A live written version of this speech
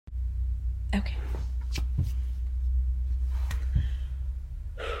Okay.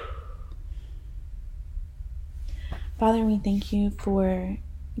 Father, we thank you for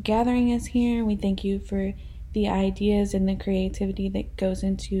gathering us here. We thank you for the ideas and the creativity that goes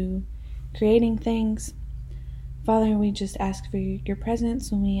into creating things. Father, we just ask for your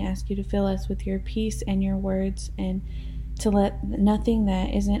presence, and we ask you to fill us with your peace and your words, and to let nothing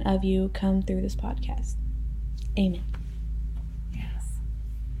that isn't of you come through this podcast. Amen. Yes.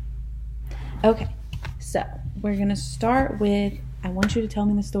 Okay, so we're going to start with, I want you to tell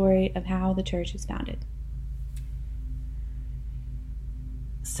me the story of how the church is founded.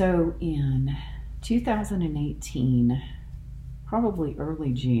 So in 2018, probably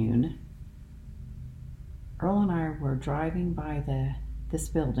early June, Earl and I were driving by this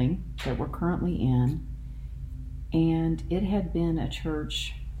building that we're currently in, and it had been a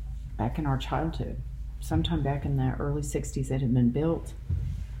church back in our childhood. Sometime back in the early 60s it had been built,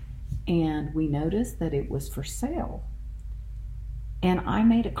 and we noticed that it was for sale. And I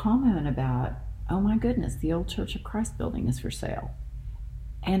made a comment about, oh my goodness, the old Church of Christ building is for sale.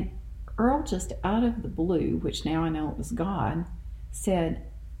 And Earl, just out of the blue, which now I know it was God, said,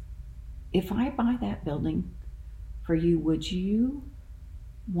 if I buy that building for you, would you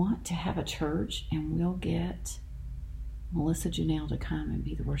want to have a church, and we'll get Melissa Janelle to come and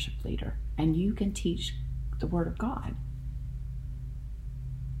be the worship leader, and you can teach the Word of God.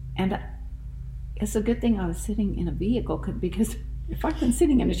 And it's a good thing I was sitting in a vehicle, because if I'd been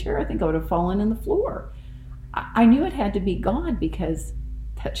sitting in a chair, I think I would have fallen in the floor. I knew it had to be God, because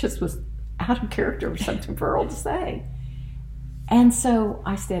that just was out of character or something for Earl to say. And so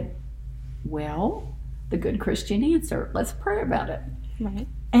I said, well, the good Christian answer, let's pray about it. Right.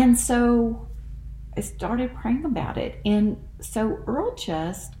 And so I started praying about it. And so Earl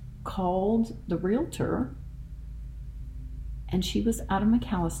just called the realtor, and she was out of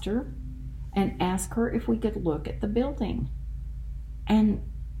McAllister, and asked her if we could look at the building. And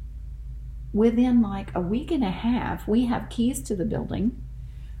within like a week and a half, we have keys to the building.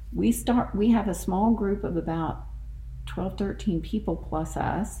 We have a small group of about 12, 13 people plus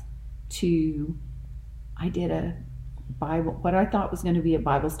us I did a Bible, what I thought was going to be a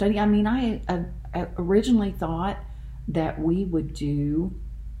Bible study. I mean, I originally thought that we would do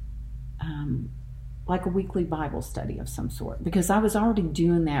like a weekly Bible study of some sort, because I was already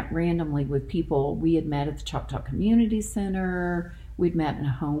doing that randomly with people. We had met at the Choctaw Community Center. We'd met in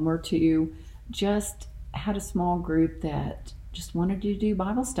a home or two, just had a small group that just wanted to do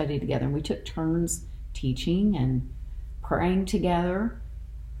Bible study together. And we took turns teaching and praying together.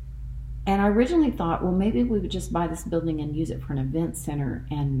 And I originally thought, well, maybe we would just buy this building and use it for an event center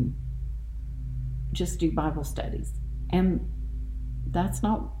and just do Bible studies. And that's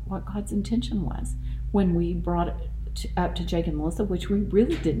not what God's intention was. When we brought it up to Jake and Melissa, which we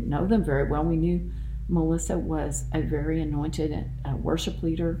really didn't know them very well, we knew Melissa was a very anointed worship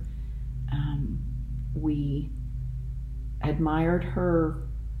leader. We admired her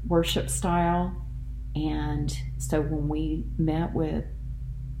worship style. And so when we met with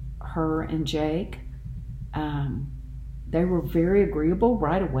her and Jake, they were very agreeable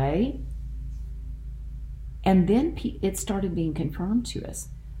right away. And then it started being confirmed to us.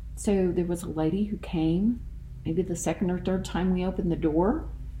 So there was a lady who came, maybe the second or third time we opened the door,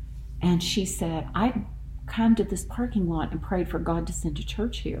 and she said, I come to this parking lot and prayed for God to send a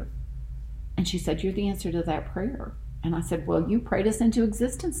church here. And she said, you're the answer to that prayer. And I said, well, you prayed us into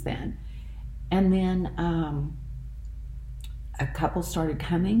existence then. And then a couple started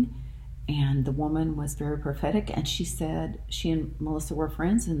coming, and the woman was very prophetic, and she said she and Melissa were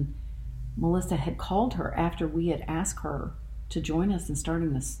friends, and Melissa had called her after we had asked her to join us in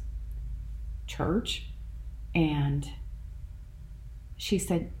starting this church, and she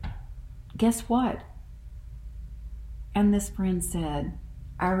said, guess what? And this friend said,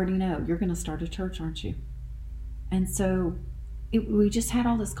 I already know, you're going to start a church, aren't you? And so we just had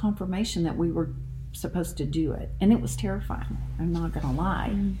all this confirmation that we were supposed to do it, and it was terrifying. I'm not going to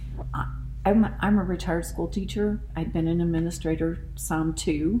lie. I'm a retired school teacher. I'd been an administrator some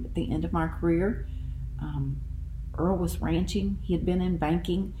too at the end of my career. Earl was ranching. He had been in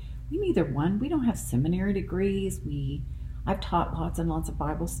banking. We neither one. We don't have seminary degrees. I've taught lots and lots of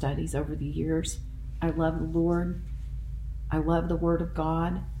Bible studies over the years. I love the Lord. I love the Word of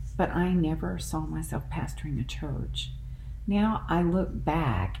God, but I never saw myself pastoring a church. Now I look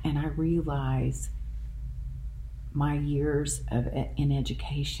back and I realize my years in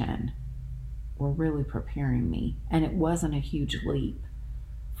education were really preparing me, and it wasn't a huge leap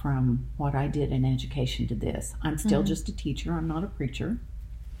from what I did in education to this. I'm still just a teacher. I'm not a preacher.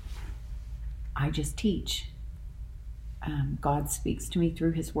 I just teach. God speaks to me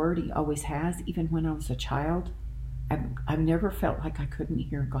through His Word. He always has. Even when I was a child, I've never felt like I couldn't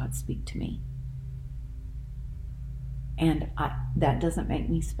hear God speak to me. And that doesn't make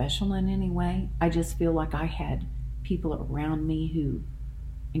me special in any way. I just feel like I had people around me who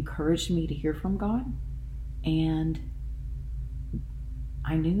encouraged me to hear from God. And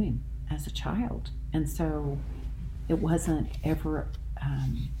I knew Him as a child. And so it wasn't ever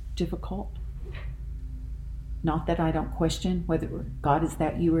difficult. Not that I don't question whether God is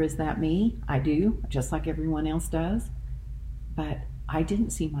that you or is that me. I do, just like everyone else does. But I didn't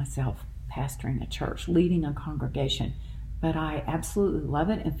see myself pastoring a church, leading a congregation. But I absolutely love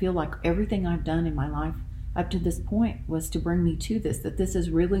it and feel like everything I've done in my life up to this point was to bring me to this, that this is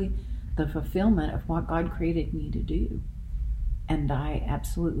really the fulfillment of what God created me to do. And I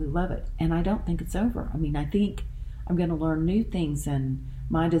absolutely love it. And I don't think it's over. I mean, I think I'm going to learn new things, and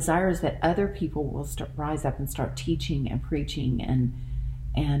my desire is that other people will rise up and start teaching and preaching,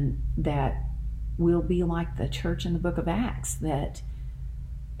 and that we'll be like the church in the book of Acts, that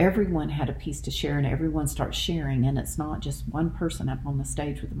everyone had a piece to share and everyone starts sharing, and it's not just one person up on the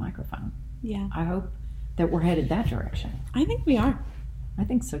stage with a microphone. Yeah. I hope that we're headed that direction. I think we are. I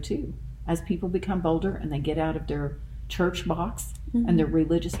think so too. As people become bolder and they get out of their church box and their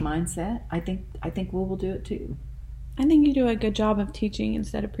religious mindset, I think we will do it too. I think you do a good job of teaching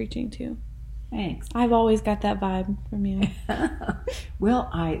instead of preaching too. Thanks. I've always got that vibe from you.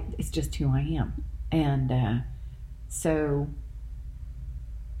 Well, it's just who I am. And so,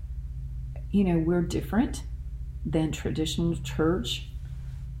 you know, we're different than traditional church.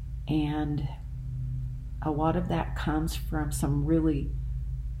 And a lot of that comes from some really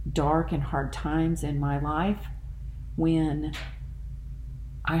dark and hard times in my life when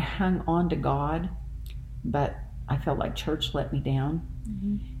I hung on to God, but I felt like church let me down.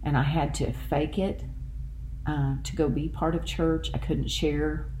 And I had to fake it to go be part of church. I couldn't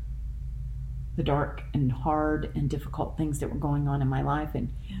share the dark and hard and difficult things that were going on in my life.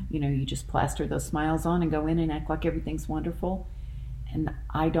 And, you know, you just plaster those smiles on and go in and act like everything's wonderful. And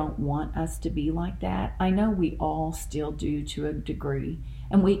I don't want us to be like that. I know we all still do to a degree.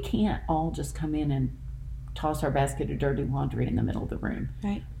 And we can't all just come in and toss our basket of dirty laundry in the middle of the room.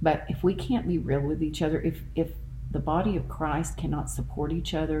 Right. But if we can't be real with each other, if the body of Christ cannot support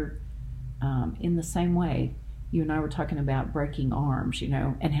each other in the same way, you and I were talking about breaking arms, you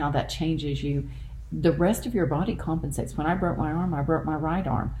know, and how that changes you. The rest of your body compensates. When I broke my arm, I broke my right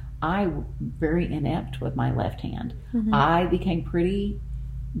arm. I was very inept with my left hand. I became pretty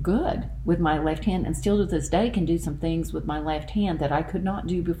good with my left hand, and still to this day can do some things with my left hand that I could not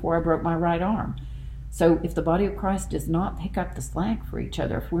do before I broke my right arm. So if the body of Christ does not pick up the slack for each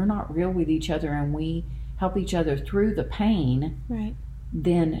other, if we're not real with each other and we help each other through the pain, Right.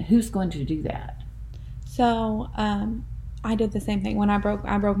 then who's going to do that? So I did the same thing. When I broke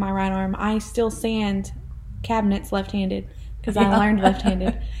my right arm, I still sand cabinets left-handed because I learned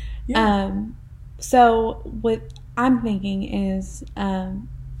left-handed. So what I'm thinking is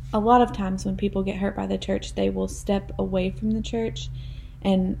a lot of times when people get hurt by the church, they will step away from the church.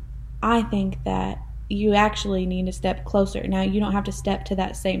 And I think that you actually need to step closer. Now, you don't have to step to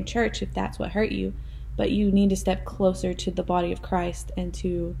that same church if that's what hurt you, but you need to step closer to the body of Christ and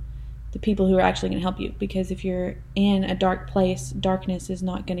to the people who are actually going to help you. Because if you're in a dark place, darkness is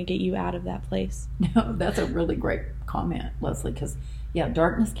not going to get you out of that place. No, that's a really great comment, Leslie, because,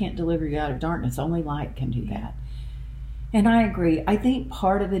 darkness can't deliver you out of darkness. Only light can do that. And I agree. I think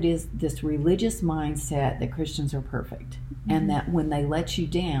part of it is this religious mindset that Christians are perfect, and that when they let you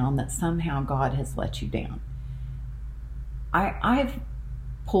down, that somehow God has let you down. I've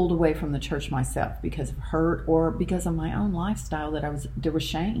pulled away from the church myself because of hurt or because of my own lifestyle, that there was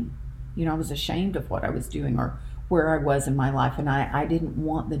shame. You know, I was ashamed of what I was doing or where I was in my life, and I didn't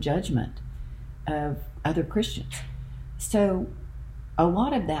want the judgment of other Christians. So a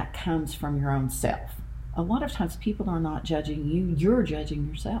lot of that comes from your own self. A lot of times people are not judging you, you're judging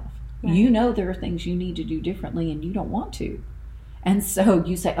yourself. Right. You know there are things you need to do differently and you don't want to. And so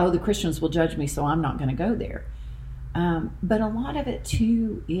you say, the Christians will judge me, so I'm not going to go there. But a lot of it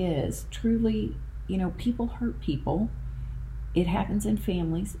too is truly, people hurt people. It happens in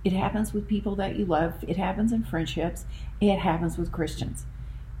families. It happens with people that you love. It happens in friendships. It happens with Christians.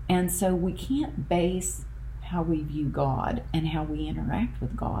 And so we can't base how we view God and how we interact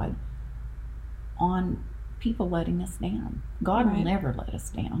with God on people letting us down. God will never let us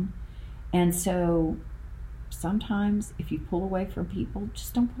down. And so sometimes if you pull away from people,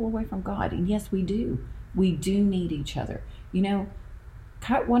 just don't pull away from God. And yes, we do. We do need each other.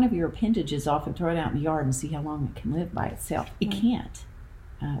 Cut one of your appendages off and throw it out in the yard and see how long it can live by itself. It can't.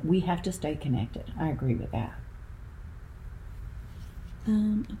 We have to stay connected. I agree with that.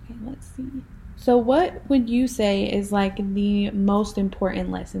 Okay, let's see. So what would you say is like the most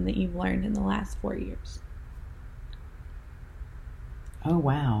important lesson that you've learned in the last 4 years? Oh,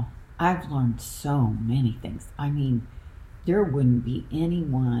 wow. I've learned so many things. I mean, there wouldn't be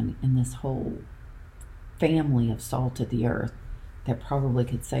anyone in this whole family of salt of the earth that probably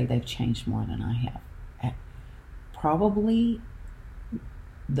could say they've changed more than I have. Probably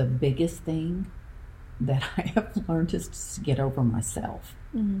the biggest thing that I have learned is to get over myself,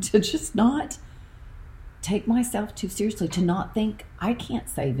 to just not take myself too seriously, to not think I can't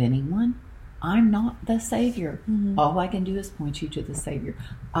save anyone. I'm not the Savior. All I can do is point you to the Savior.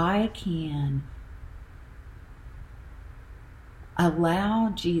 I can allow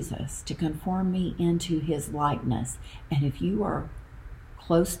Jesus to conform me into his likeness. And if you are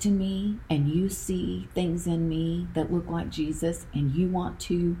close to me and you see things in me that look like Jesus and you want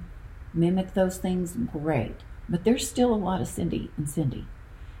to mimic those things, great. But there's still a lot of Cindy and Cindy.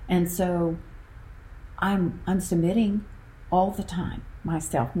 And so I'm submitting all the time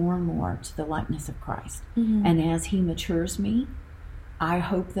myself more and more to the likeness of Christ. And as he matures me, I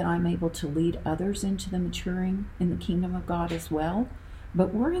hope that I'm able to lead others into the maturing in the kingdom of God as well.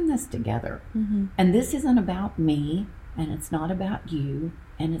 But we're in this together. And this isn't about me, and it's not about you,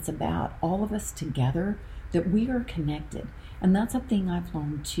 and it's about all of us together, that we are connected. And that's a thing I've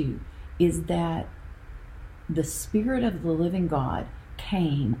learned too, is that the Spirit of the living God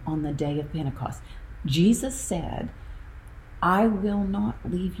came on the day of Pentecost. Jesus said, I will not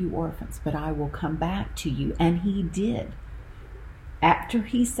leave you orphans, but I will come back to you. And he did. After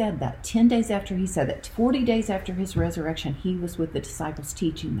he said that, 10 days after he said that, 40 days after his resurrection, he was with the disciples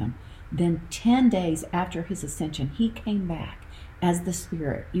teaching them. Then 10 days after his ascension, he came back as the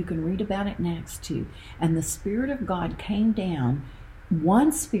Spirit. You can read about it in Acts 2. And the Spirit of God came down,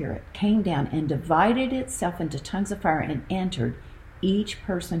 one Spirit came down and divided itself into tongues of fire and entered each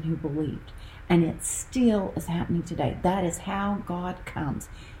person who believed. And it still is happening today. That is how God comes.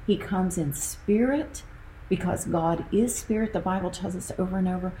 He comes in spirit, because God is spirit. The Bible tells us over and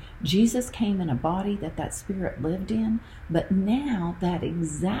over. Jesus came in a body that Spirit lived in. But now that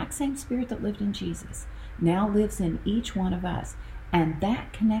exact same Spirit that lived in Jesus now lives in each one of us. And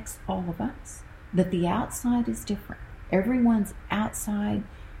that connects all of us. That the outside is different. Everyone's outside.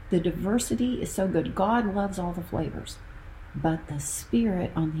 The diversity is so good. God loves all the flavors. But the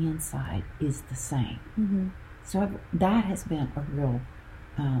Spirit on the inside is the same. So that has been a real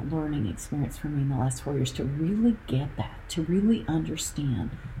learning experience for me in the last 4 years, to really get that, to really understand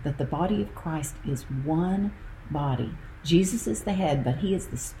that the body of Christ is one body. Jesus is the head, but he is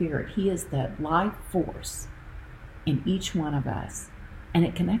the Spirit. He is the life force in each one of us. And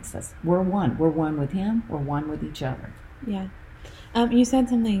it connects us. We're one. We're one with him. We're one with each other. Yeah. You said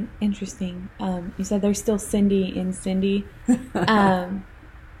something interesting. You said there's still Cindy in Cindy,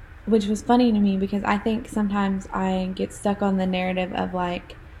 which was funny to me because I think sometimes I get stuck on the narrative of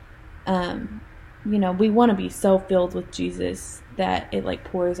like, we want to be so filled with Jesus that it like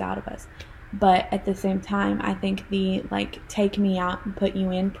pours out of us. But at the same time, I think the like take me out and put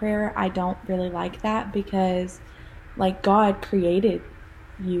you in prayer, I don't really like that, because like God created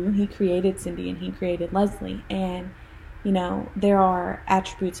you. He created Cindy and he created Leslie, and there are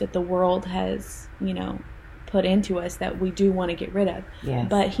attributes that the world has, put into us that we do want to get rid of. Yes.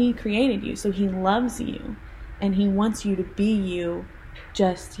 But he created you, so he loves you, and he wants you to be you,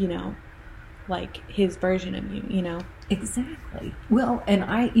 just, like his version of you, Exactly. Well, and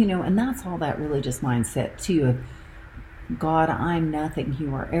and that's all that religious mindset too of God, I'm nothing,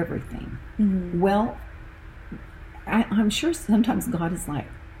 you are everything. Well, I'm sure sometimes God is like,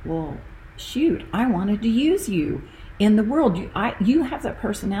 well, shoot, I wanted to use you in the world. You have that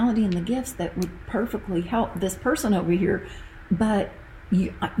personality and the gifts that would perfectly help this person over here, but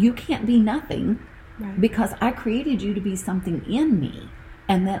you can't be nothing, right? Because I created you to be something in me,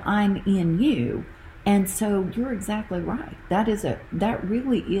 and that I'm in you. And so you're exactly right. That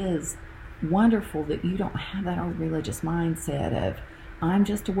really is wonderful that you don't have that old religious mindset of I'm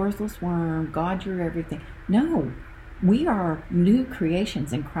just a worthless worm, God, you're everything. No. We are new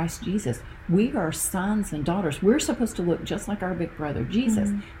creations in Christ Jesus. We are sons and daughters. We're supposed to look just like our big brother,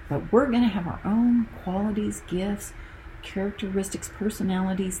 Jesus. But we're going to have our own qualities, gifts, characteristics,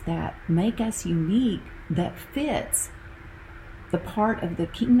 personalities that make us unique, that fits the part of the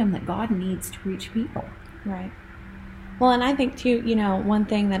kingdom that God needs to reach people. Right. Well, and I think too, one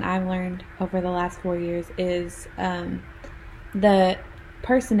thing that I've learned over the last 4 years is the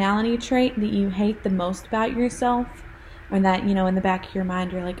personality trait that you hate the most about yourself, or that, in the back of your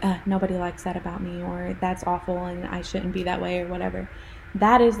mind, you're like, nobody likes that about me, or that's awful and I shouldn't be that way, or whatever.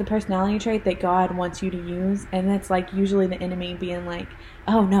 that is the personality trait that God wants you to use. And that's like usually the enemy being like,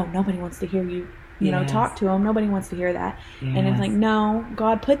 oh no, nobody wants to hear you, you know, talk to them. Nobody wants to hear that. Yes. And it's like, no,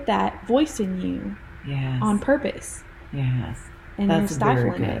 God put that voice in you on purpose. Yes. And that's you're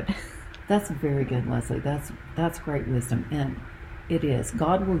stifling very good. it. That's very good, Leslie. That's great wisdom. And it is.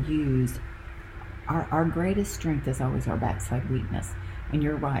 God will use our greatest strength is always our backside weakness. And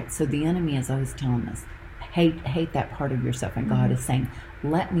you're right. So the enemy is always telling us, hate that part of yourself. And God is saying,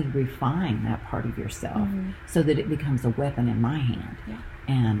 let me refine that part of yourself so that it becomes a weapon in my hand. Yeah.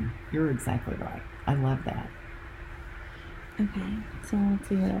 And you're exactly right. I love that. Okay. So let's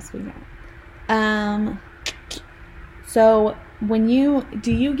see what else we got. So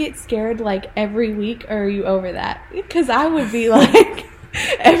do you get scared like every week, or are you over that? Because I would be like,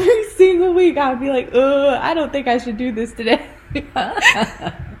 every single week I would be like, I don't think I should do this today. You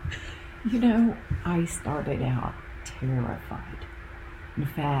know, I started out terrified. In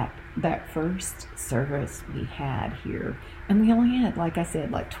fact, that first service we had here, and we only had, like I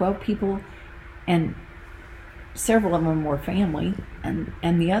said, like 12 people, and several of them were family,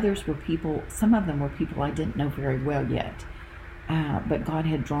 and the others were people, some of them were people I didn't know very well yet, but God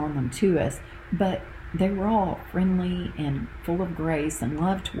had drawn them to us. But they were all friendly and full of grace and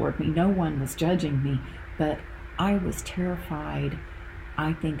love toward me. No one was judging me, but I was terrified,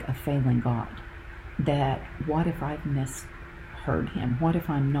 I think, of failing God. That what if I've misheard him? What if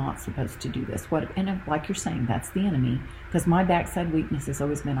I'm not supposed to do this? And like you're saying, that's the enemy, because my backside weakness has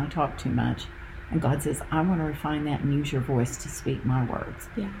always been I talk too much. And God says, I want to refine that and use your voice to speak my words.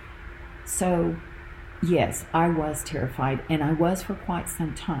 Yeah. So, yes, I was terrified, and I was for quite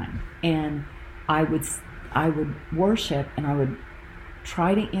some time. And I would worship, and I would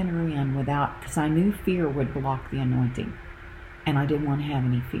try to enter in without, because I knew fear would block the anointing, and I didn't want to have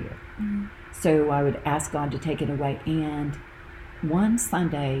any fear. So I would ask God to take it away. And one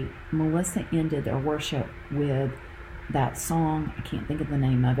Sunday, Melissa ended our worship with that song, I can't think of the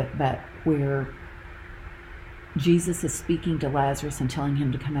name of it, but where Jesus is speaking to Lazarus and telling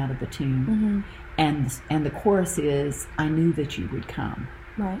him to come out of the tomb. And the chorus is, I knew that you would come.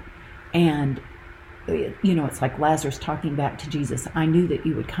 Right. And, you know, it's like Lazarus talking back to Jesus, I knew that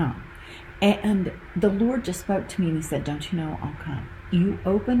you would come. And the Lord just spoke to me, and he said, don't you know I'll come? You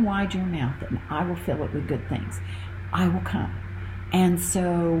open wide your mouth, and I will fill it with good things. I will come. And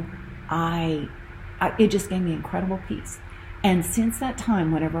so it just gave me incredible peace. And since that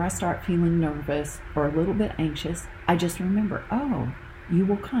time, whenever I start feeling nervous or a little bit anxious, I just remember, oh, you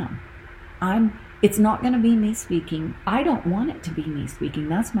will come. It's not going to be me speaking. I don't want it to be me speaking.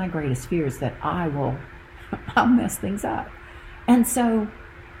 That's my greatest fear, is that I'll mess things up. And so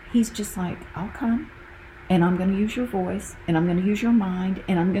he's just like, I'll come, and I'm going to use your voice, and I'm going to use your mind,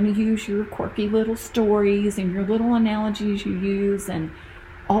 and I'm going to use your quirky little stories and your little analogies you use, and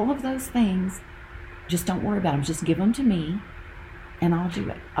all of those things. Just don't worry about them. Just give them to me, and I'll do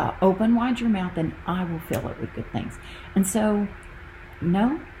it. Open wide your mouth, and I will fill it with good things. And so,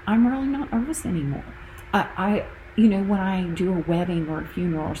 no, I'm really not nervous anymore. When I do a wedding or a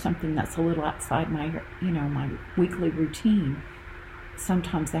funeral or something that's a little outside my weekly routine,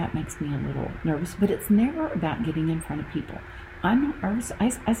 sometimes that makes me a little nervous. But it's never about getting in front of people. I'm not nervous.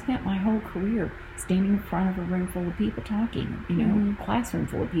 I spent my whole career standing in front of a room full of people talking, classroom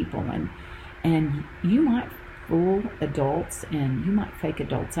full of people, and you might fool adults and you might fake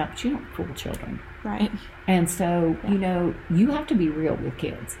adults out, but you don't fool children. Right. And so, you have to be real with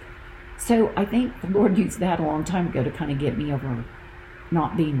kids. So I think the Lord used that a long time ago to kind of get me over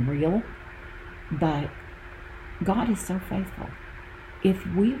not being real. But God is so faithful. If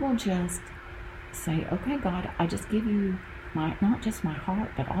we will just say, okay, God, I just give you not just my heart,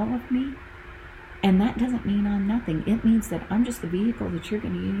 but all of me. And that doesn't mean I'm nothing. It means that I'm just the vehicle that you're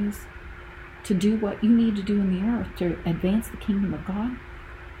going to use to do what you need to do in the earth to advance the kingdom of God.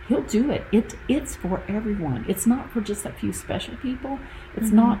 He'll do it. It's for everyone. It's not for just a few special people.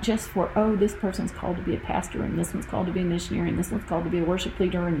 It's not just for, this person's called to be a pastor, and this one's called to be a missionary, and this one's called to be a worship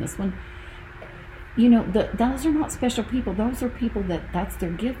leader, and this one. Those are not special people. Those are people that's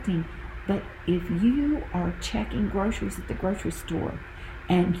their gifting. But if you are checking groceries at the grocery store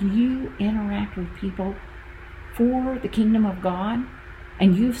and you interact with people for the kingdom of God,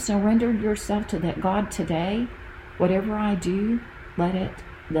 and you've surrendered yourself to that God today, whatever I do, let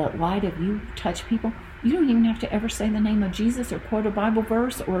the light of you touch people. You don't even have to ever say the name of Jesus or quote a Bible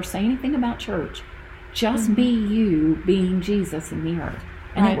verse or say anything about church. Just be you being Jesus in the earth,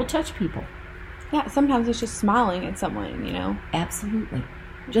 and it will touch people. Yeah, sometimes it's just smiling at someone, Absolutely.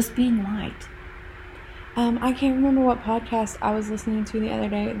 Just being light. I can't remember what podcast I was listening to the other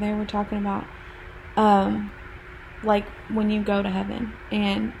day. They were talking about like when you go to heaven.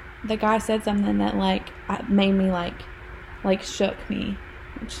 And the guy said something that like made me like shook me,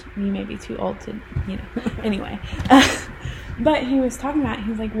 which you may be too old to, anyway. But he was talking about, he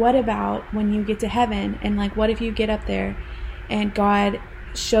was like, what about when you get to heaven, and like, what if you get up there and God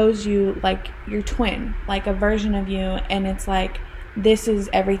shows you like your twin, like a version of you, and it's like, this is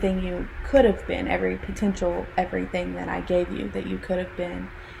everything you could have been, every potential, everything that I gave you that you could have been,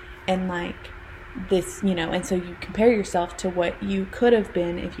 and like this, and so you compare yourself to what you could have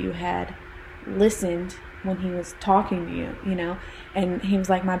been if you had listened when he was talking to you, and he was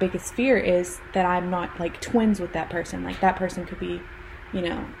like, my biggest fear is that I'm not like twins with that person. Like that person could be,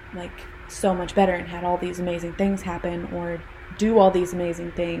 like so much better and had all these amazing things happen or do all these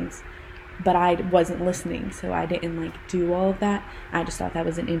amazing things, but I wasn't listening, so I didn't like do all of that. I just thought that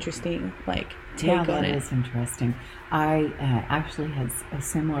was an interesting like take on it. Yeah, that is interesting. I actually had a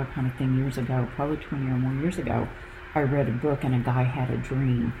similar kind of thing years ago, probably 20 or more years ago. I read a book and a guy had a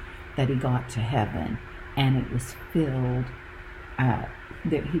dream that he got to heaven, and it was filled,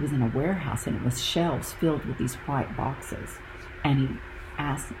 that he was in a warehouse, and it was shelves filled with these white boxes, and he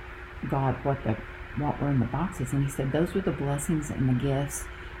asked God what were in the boxes, and he said, those were the blessings and the gifts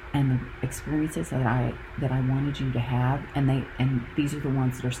and the experiences that I wanted you to have, and these are the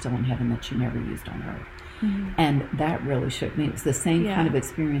ones that are still in heaven that you never used on earth. Mm-hmm. And that really shook me. It was the same kind of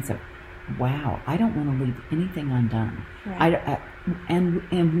experience of, wow, I don't want to leave anything undone. Right. And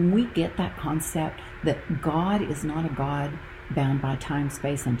when we get that concept that God is not a God bound by time,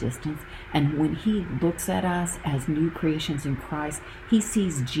 space, and distance, and when he looks at us as new creations in Christ, he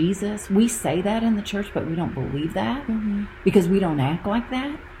sees Jesus. We say that in the church, but we don't believe that because we don't act like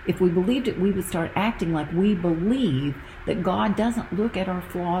that. If we believed it, we would start acting like we believe that God doesn't look at our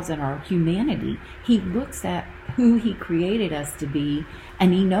flaws and our humanity. He looks at who he created us to be,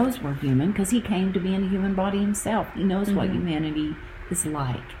 and he knows we're human because he came to be in a human body himself. He knows what humanity is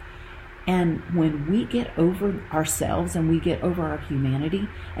like. And when we get over ourselves and we get over our humanity,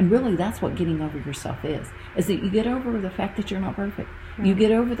 and really that's what getting over yourself is that you get over the fact that you're not perfect. Right. You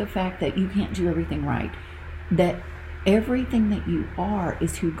get over the fact that you can't do everything right. That everything that you are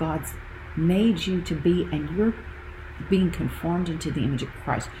is who God's made you to be, and you're being conformed into the image of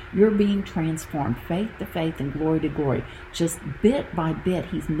Christ. You're being transformed, faith to faith and glory to glory. Just bit by bit,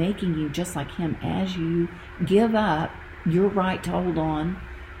 he's making you just like him as you give up your right to hold on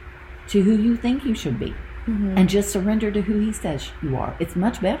to who you think you should be. And just surrender to who he says you are. It's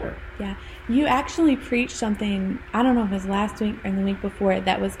much better. Yeah. You actually preached something, I don't know if it was last week or the week before,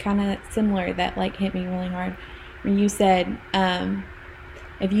 that was kind of similar, that like hit me really hard. When you said,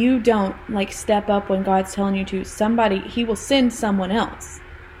 if you don't like step up when God's telling you to, he will send someone else,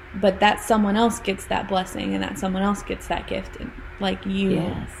 but that someone else gets that blessing and that someone else gets that gift, and like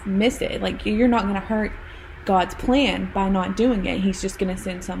you miss it. Like you're not going to hurt God's plan by not doing it. He's just going to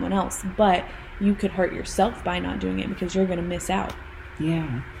send someone else, but you could hurt yourself by not doing it because you're going to miss out.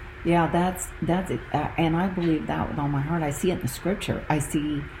 Yeah, that's it. And I believe that with all my heart. I see it in the scripture. I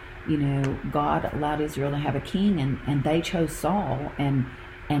see, God allowed Israel to have a king, and they chose Saul,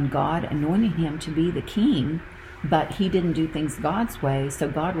 and God anointed him to be the king, but he didn't do things God's way. So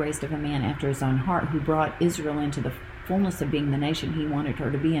God raised up a man after his own heart who brought Israel into the fullness of being the nation he wanted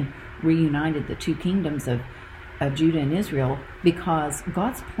her to be, and reunited the two kingdoms of Judah and Israel, because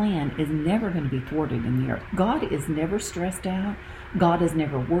God's plan is never going to be thwarted in the earth. God is never stressed out. God is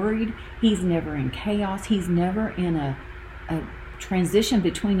never worried. He's never in chaos. He's never in a transition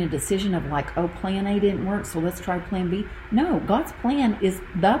between a decision of like, oh, plan A didn't work, so let's try plan B. No, God's plan is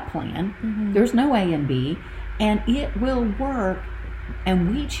the plan. There's no A and B, and it will work,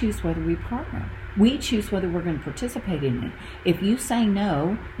 and we choose whether we partner. We choose whether we're going to participate in it. If you say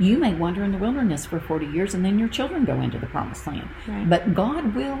no, you may wander in the wilderness for 40 years and then your children go into the promised land. Right. But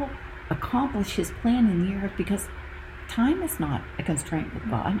God will accomplish his plan in the earth, because time is not a constraint with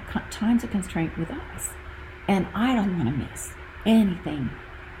God. Time's a constraint with us. And I don't want to miss anything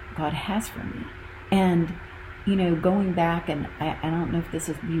God has for me. And, going back, and I don't know if this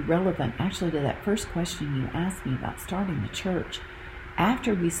would be relevant actually to that first question you asked me about starting the church.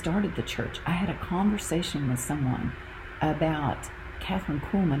 After we started the church, I had a conversation with someone about Catherine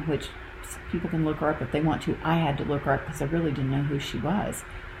Kuhlman, which people can look her up if they want to. I had to look her up because I really didn't know who she was,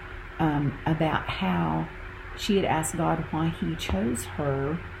 about how she had asked God why he chose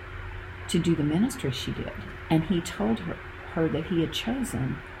her to do the ministry she did. And he told her that he had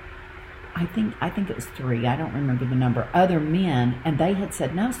chosen, I think it was 3, I don't remember the number, other men, and they had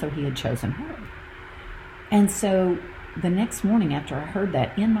said no, so he had chosen her. And so the next morning after I heard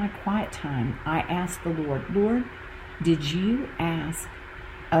that, in my quiet time, I asked the Lord, did you ask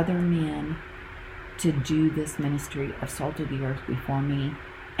other men to do this ministry of Salt of the Earth before me.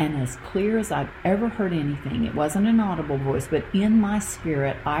 And as clear as I've ever heard anything, it wasn't an audible voice, but in my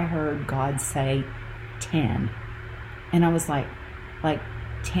spirit, I heard God say 10. And I was like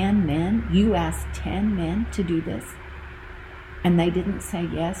 10 men? You asked 10 men to do this? And they didn't say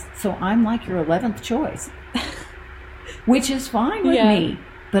yes? So I'm like your 11th choice, which is fine with me.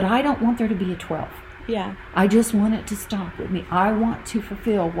 But I don't want there to be a 12th. Yeah. I just want it to stop with me. I want to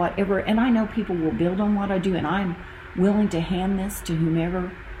fulfill whatever, and I know people will build on what I do, and I'm willing to hand this to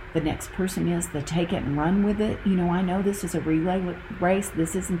whomever the next person is to take it and run with it. You know, I know this is a relay race.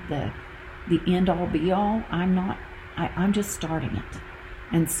 This isn't the end all be all. I'm just starting it.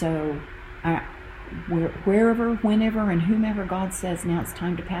 And so wherever, whenever, and whomever God says now it's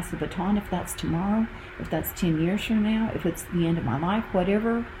time to pass the baton, if that's tomorrow, if that's 10 years from now, if it's the end of my life,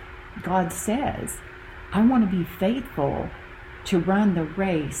 whatever God says, I want to be faithful to run the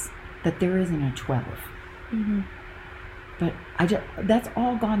race that there isn't a 12. Mm-hmm. But that's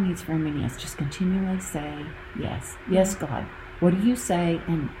all God needs from me is just continually say yes. Yes, God. What do you say?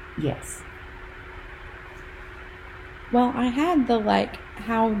 And yes. Well, I had the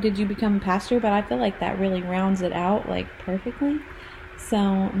how did you become a pastor? But I feel like that really rounds it out perfectly.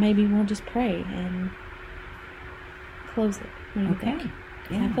 So maybe we'll just pray and close it. What do you think?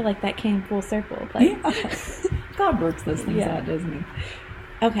 Yeah. I feel like that came full circle. God works those things out, doesn't he?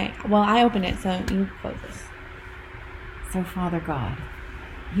 Okay. Well, I open it, so you close this. So, Father God,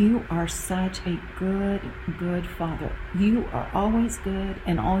 you are such a good, good Father. You are always good,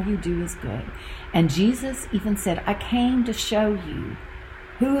 and all you do is good. And Jesus even said, I came to show you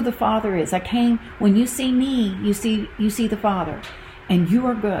who the Father is. I came, when you see me, you see the Father, and you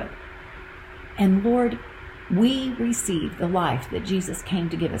are good. And Lord, we receive the life that Jesus came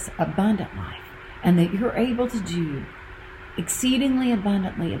to give us, abundant life, and that you're able to do exceedingly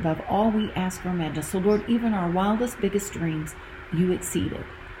abundantly above all we ask or imagine. So Lord, even our wildest, biggest dreams, you exceeded.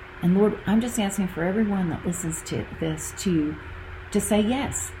 And Lord, I'm just asking for everyone that listens to this to say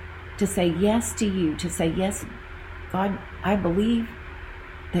yes to you, to say yes, God, I believe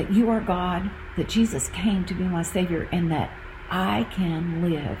that you are God, that Jesus came to be my Savior, and that I can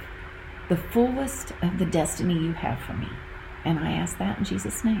live the fullest of the destiny you have for me. And I ask that in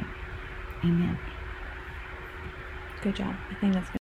Jesus' name. Amen. Good job. I think that's good.